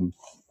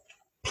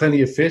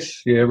Plenty of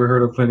Fish. You ever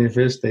heard of Plenty of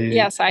Fish?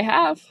 Yes, I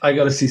have. I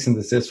got a cease and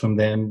desist from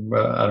them,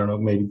 I don't know,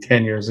 maybe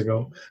 10 years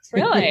ago.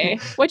 Really?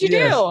 What'd you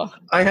do?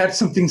 I had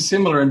something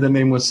similar, and the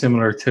name was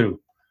similar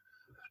too.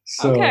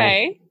 So,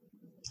 okay.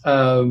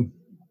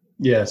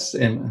 Yes,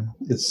 and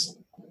it's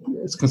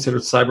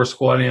considered cyber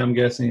squatting, I'm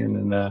guessing,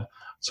 and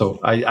so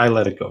I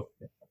let it go.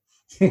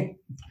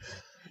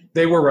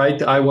 They were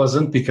right. I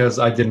wasn't, because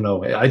I didn't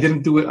know. I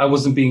didn't do it. I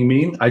wasn't being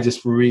mean. I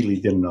just really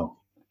didn't know.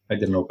 I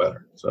didn't know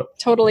better. So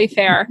totally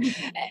fair.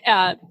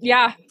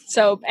 Yeah.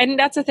 So, and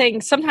that's the thing.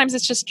 Sometimes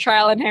it's just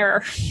trial and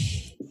error.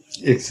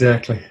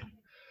 Exactly.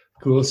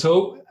 Cool.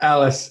 So,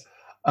 Alice,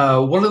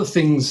 one of the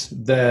things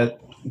that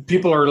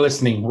people are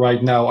listening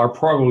right now are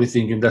probably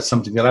thinking, that's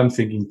something that I'm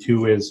thinking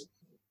too, is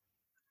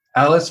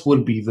Alice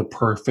would be the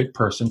perfect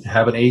person to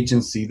have an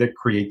agency that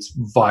creates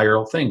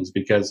viral things,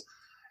 because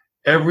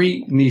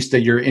every niche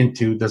that you're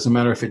into, doesn't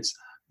matter if it's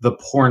the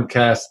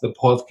porncast, the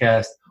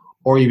podcast,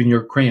 or even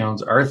your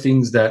crayons, are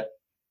things that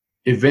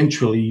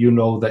eventually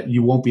that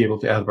you won't be able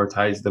to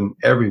advertise them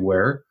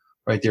everywhere,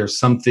 right? There's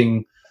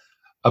something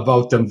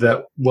about them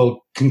that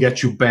can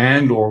get you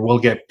banned or will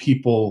get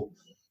people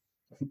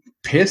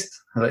pissed.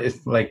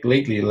 Like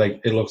lately,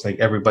 like it looks like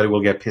everybody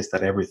will get pissed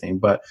at everything.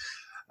 But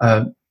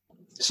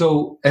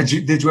so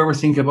did you ever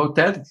think about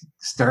that?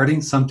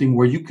 Starting something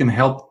where you can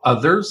help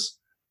others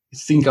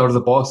think out of the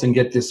box and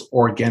get this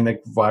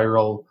organic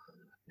viral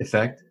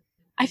effect?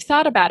 I've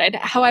thought about it.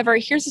 However,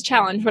 here's the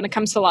challenge when it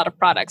comes to a lot of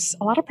products.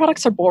 A lot of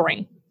products are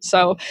boring.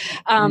 So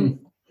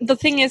the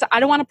thing is, I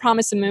don't want to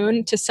promise the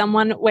moon to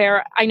someone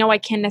where I know I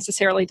can't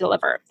necessarily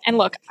deliver. And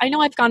look, I know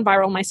I've gone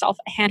viral myself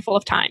a handful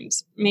of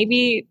times,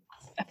 maybe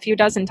a few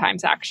dozen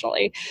times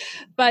actually.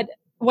 But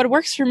what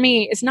works for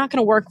me is not going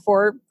to work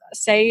for,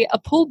 say, a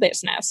pool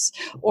business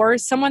or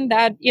someone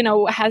that,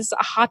 has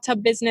a hot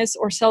tub business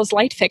or sells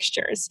light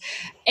fixtures.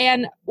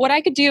 And what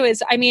I could do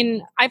is,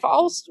 I've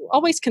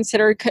always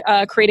considered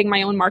creating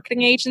my own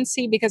marketing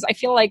agency, because I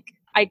feel like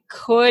I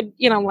could,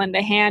 lend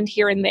a hand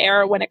here and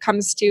there when it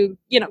comes to,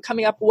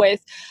 coming up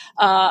with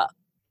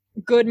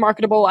good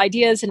marketable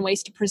ideas and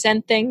ways to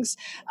present things.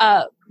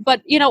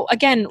 But,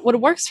 again,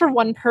 what works for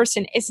one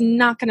person is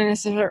not going to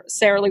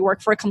necessarily work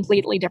for a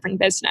completely different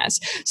business.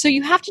 So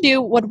you have to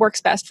do what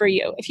works best for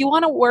you. If you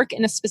want to work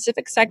in a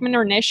specific segment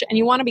or niche and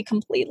you want to be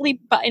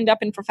completely buttoned up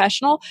and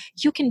professional,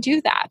 you can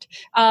do that.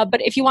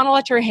 But if you want to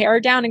let your hair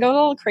down and go a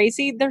little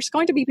crazy, there's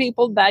going to be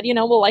people that,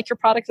 will like your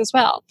product as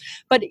well.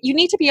 But you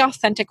need to be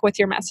authentic with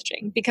your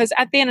messaging, because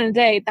at the end of the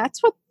day,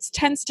 that's what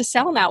tends to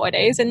sell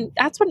nowadays. And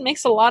that's what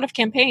makes a lot of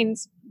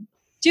campaigns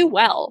do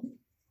well.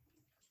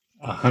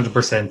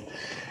 100%.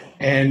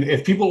 And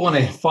if people want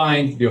to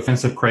find the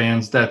Offensive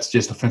Crayons, that's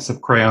just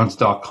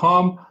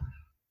offensivecrayons.com.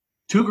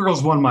 Two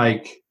Girls, One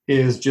Mic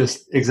is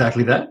just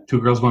exactly that,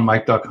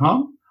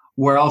 twogirlsonemic.com.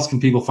 Where else can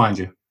people find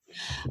you?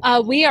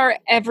 We are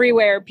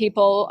everywhere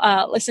people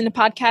listen to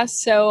podcasts.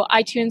 So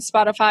iTunes,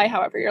 Spotify,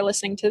 however you're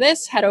listening to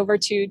this, head over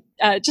to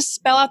just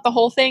spell out the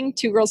whole thing,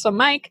 Two Girls, One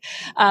Mic,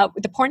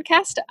 with the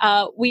Porncast.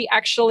 We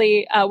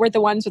actually, we're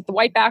the ones with the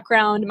white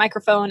background,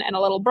 microphone, and a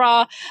little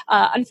bra.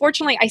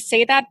 Unfortunately, I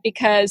say that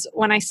because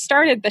when I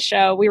started the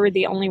show, we were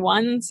the only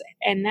ones.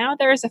 And now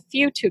there's a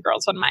few Two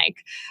Girls, One Mic.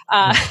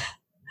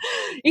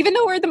 Even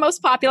though we're the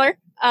most popular,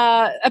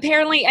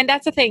 apparently, and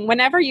that's the thing,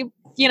 whenever you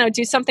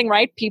do something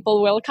right,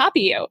 people will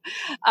copy you.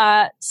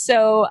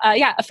 So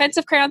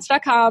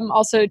offensivecrayons.com,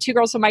 also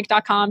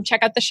twogirlsonemic.com.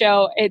 Check out the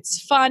show. It's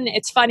fun.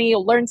 It's funny.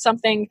 You'll learn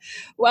something.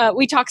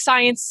 We talk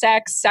science,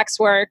 sex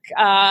work.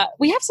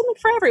 We have something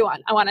for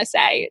everyone, I want to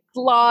say.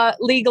 Law,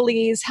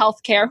 legalese,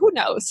 healthcare, who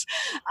knows?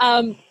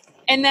 And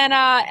then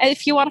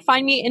if you want to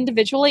find me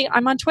individually,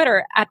 I'm on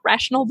Twitter at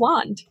Rational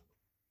Blonde.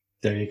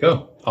 There you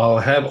go. I'll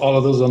have all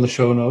of those on the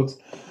show notes.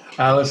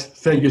 Alice,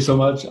 thank you so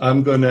much.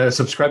 I'm going to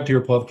subscribe to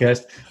your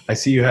podcast. I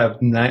see you have,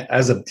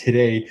 as of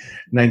today,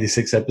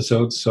 96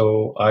 episodes,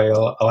 so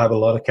I'll have a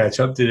lot of catch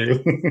up to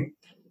do.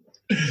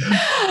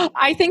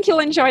 I think you'll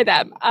enjoy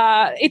them.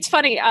 It's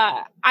funny.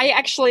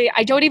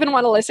 I don't even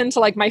want to listen to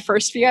like my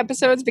first few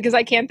episodes because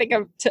I can't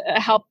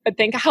help but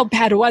think, how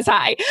bad was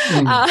I?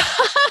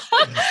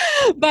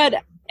 But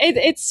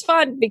it's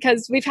fun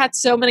because we've had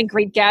so many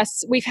great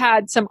guests. We've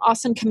had some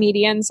awesome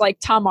comedians like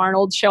Tom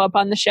Arnold show up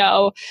on the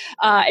show,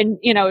 and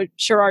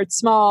Sherrod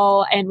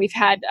Small, and we've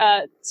had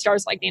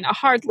stars like Nina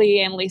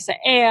Hardley and Lisa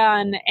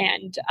Ann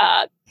and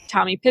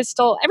Tommy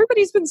Pistol.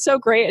 Everybody's been so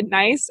great and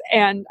nice,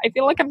 and I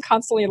feel like I'm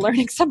constantly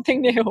learning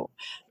something new.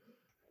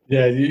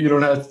 Yeah, you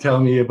don't have to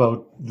tell me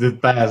about the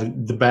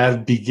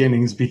bad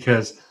beginnings,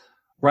 because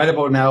right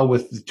about now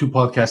with the 2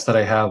 podcasts that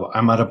I have,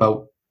 I'm at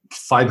about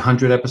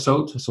 500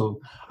 episodes. So,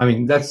 I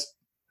mean, that's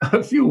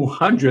a few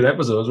hundred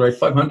episodes, right?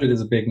 500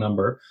 is a big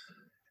number.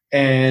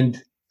 And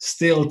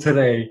still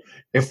today,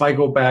 if I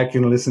go back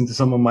and listen to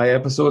some of my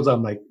episodes,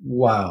 I'm like,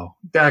 wow,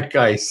 that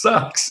guy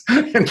sucks.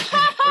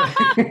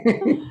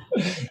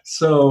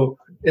 So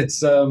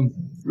it's,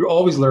 we're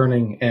always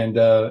learning. And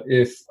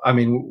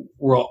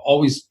we're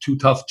always too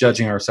tough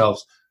judging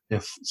ourselves.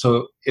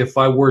 If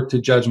I were to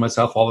judge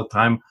myself all the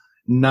time,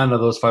 none of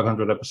those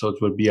 500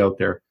 episodes would be out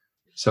there.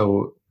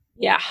 So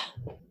yeah.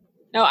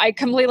 No, I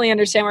completely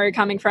understand where you're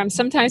coming from.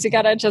 Sometimes you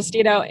got to just,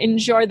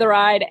 enjoy the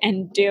ride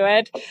and do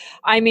it.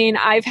 I mean,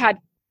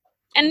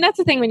 and that's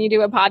the thing when you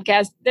do a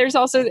podcast, there's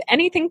also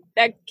anything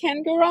that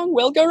can go wrong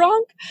will go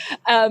wrong.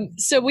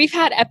 So we've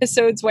had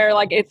episodes where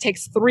like it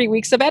takes 3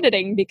 weeks of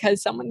editing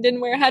because someone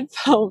didn't wear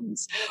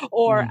headphones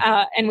or,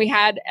 and we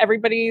had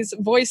everybody's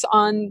voice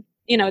on,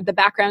 the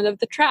background of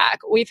the track.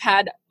 We've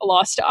had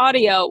lost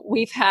audio.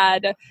 We've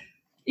had,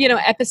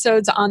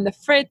 episodes on the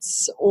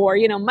fritz or,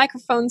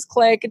 microphones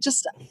click,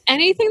 just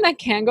anything that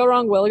can go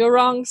wrong will go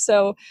wrong.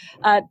 So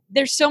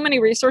there's so many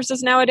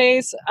resources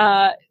nowadays.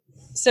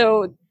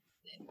 So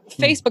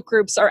Facebook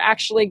groups are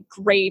actually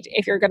great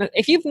if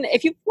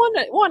you've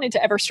wanted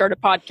to ever start a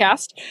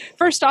podcast.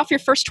 First off, your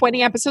first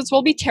 20 episodes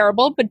will be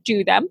terrible, but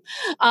do them.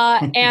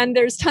 And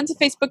there's tons of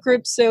Facebook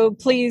groups, so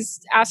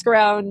please ask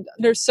around.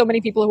 There's so many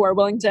people who are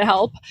willing to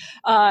help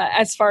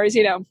as far as,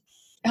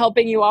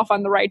 helping you off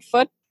on the right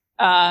foot.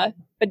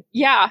 But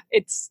yeah,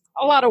 it's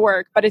a lot of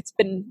work, but it's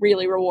been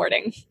really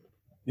rewarding.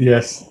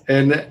 Yes.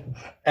 And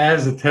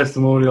as a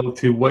testimonial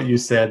to what you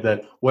said,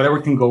 that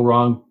whatever can go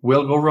wrong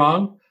will go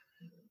wrong.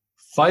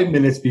 5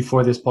 minutes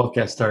before this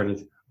podcast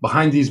started,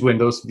 behind these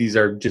windows, these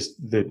are just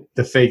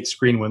the fake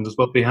screen windows,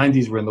 but behind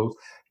these windows,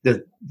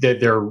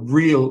 they're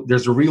real.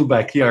 There's a real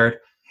backyard.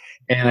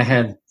 And I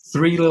had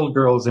 3 little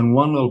girls and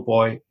 1 little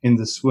boy in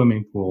the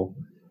swimming pool.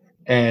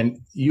 And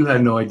you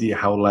have no idea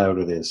how loud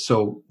it is.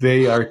 So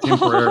they are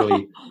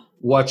temporarily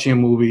watching a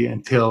movie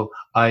until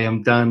I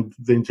am done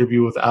the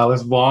interview with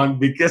Alice Vaughn,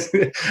 because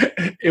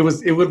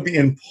it would be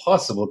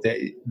impossible.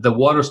 The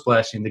water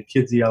splashing, the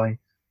kids yelling,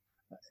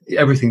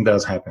 everything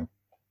does happen.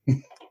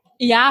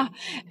 Yeah.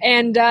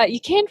 And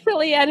you can't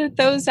really edit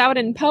those out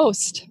in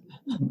post.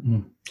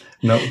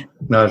 No,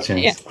 not a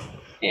chance.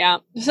 Yeah.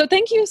 So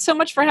thank you so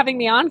much for having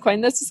me on,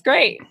 Quinn. This is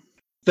great.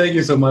 Thank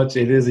you so much.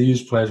 It is a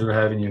huge pleasure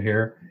having you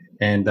here.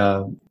 And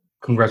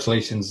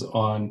congratulations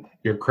on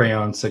your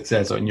crayon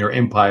success, on your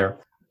empire.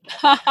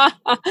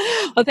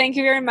 Well, thank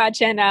you very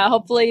much. And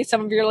hopefully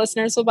some of your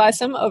listeners will buy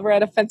some over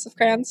at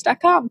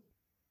offensivecrayons.com.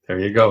 There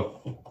you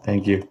go.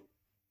 Thank you.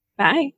 Bye.